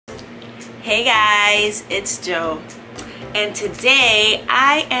Hey guys, it's Jo, and today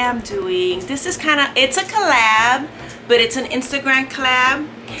I am doing, it's a collab, but it's an Instagram collab.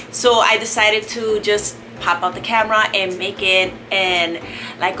 So I decided to just pop out the camera and make it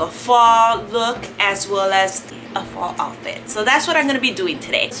like a fall look as well as a fall outfit. So that's what I'm gonna be doing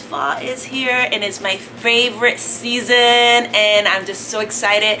today. Fall is here and it's my favorite season, and I'm just so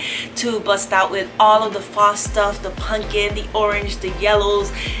excited to bust out with all of the fall stuff, the pumpkin, the orange, the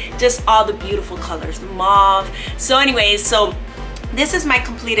yellows, just all the beautiful colors, the mauve. So anyways, this is my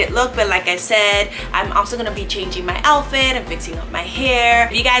completed look, but like I said, I'm also gonna be changing my outfit and fixing up my hair.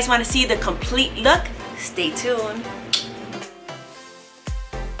 If you guys want to see the complete look, stay tuned.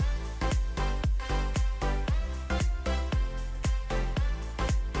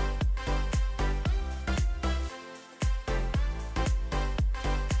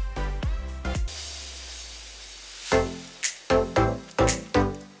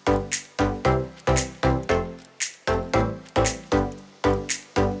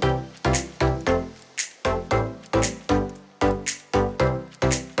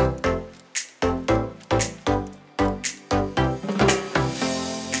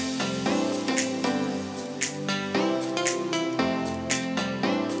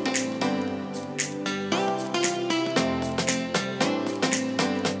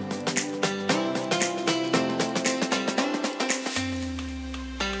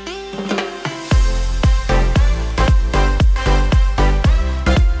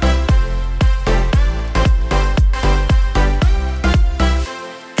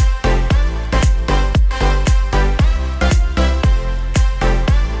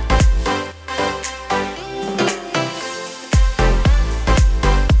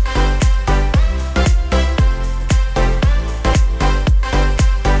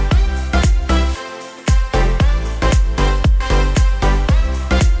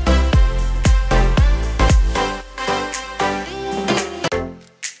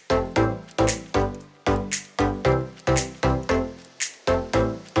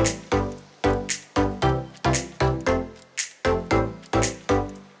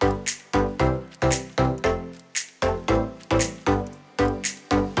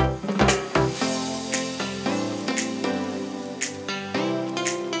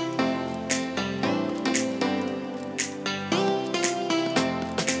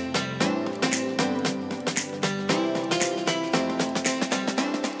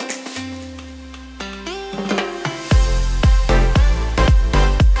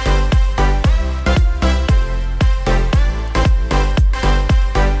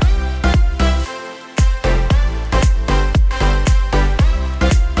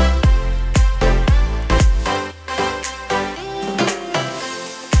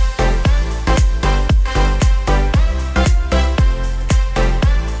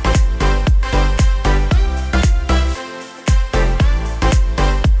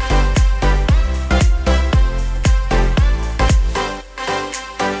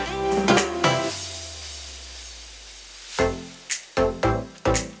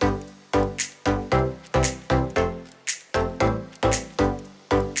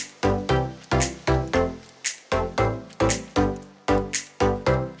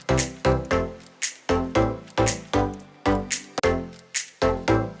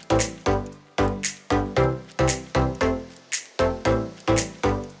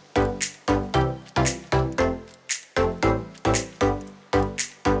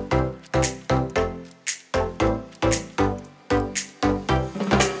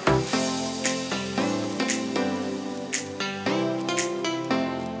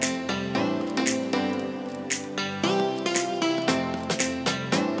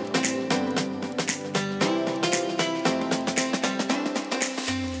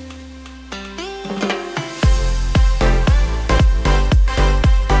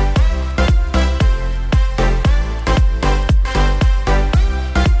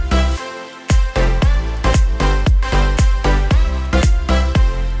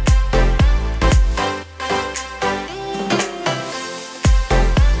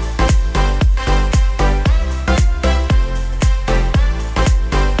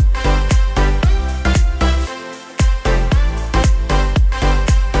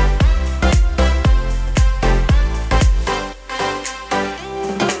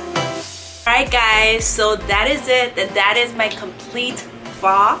 Alright guys, so that is it. That is my complete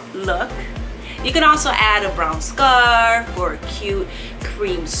fall look. You can also add a brown scarf or a cute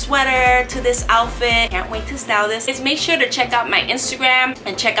cream sweater to this outfit. Can't wait to style this. Just make sure to check out my Instagram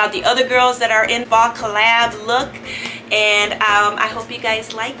and check out the other girls that are in fall collab look. And I hope you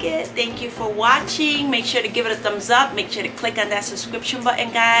guys like it. Thank you for watching. Make sure to give it a thumbs up. Make sure to click on that subscription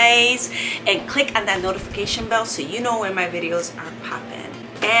button, guys, and click on that notification bell so you know when my videos are popping.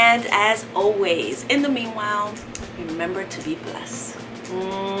 And as always, in the meanwhile, remember to be blessed.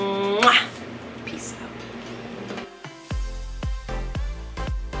 Mwah! Peace out.